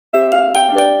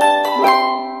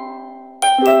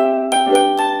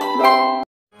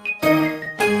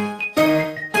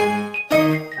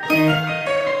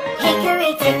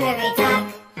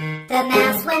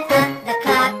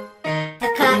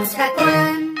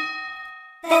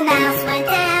The mouse went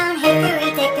down, hickory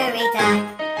dickory dock.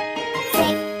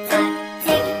 Tick tock,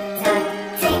 tick tock,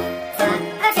 tick tock,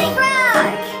 a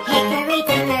frog! Hickory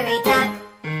dickory dock.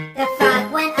 The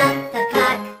frog went up the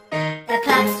clock. The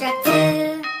clock struck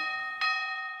 2.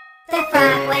 The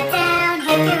frog went down,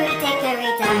 hickory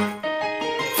dickory dock.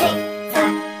 Tick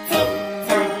tock, tick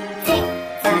tock, tick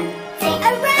tock, tick.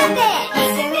 A rabbit!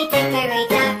 Hickory dickory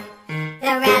dock.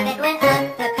 The rabbit went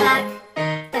up the clock.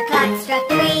 The clock struck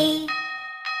 3.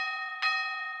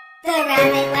 The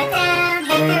rabbit went down.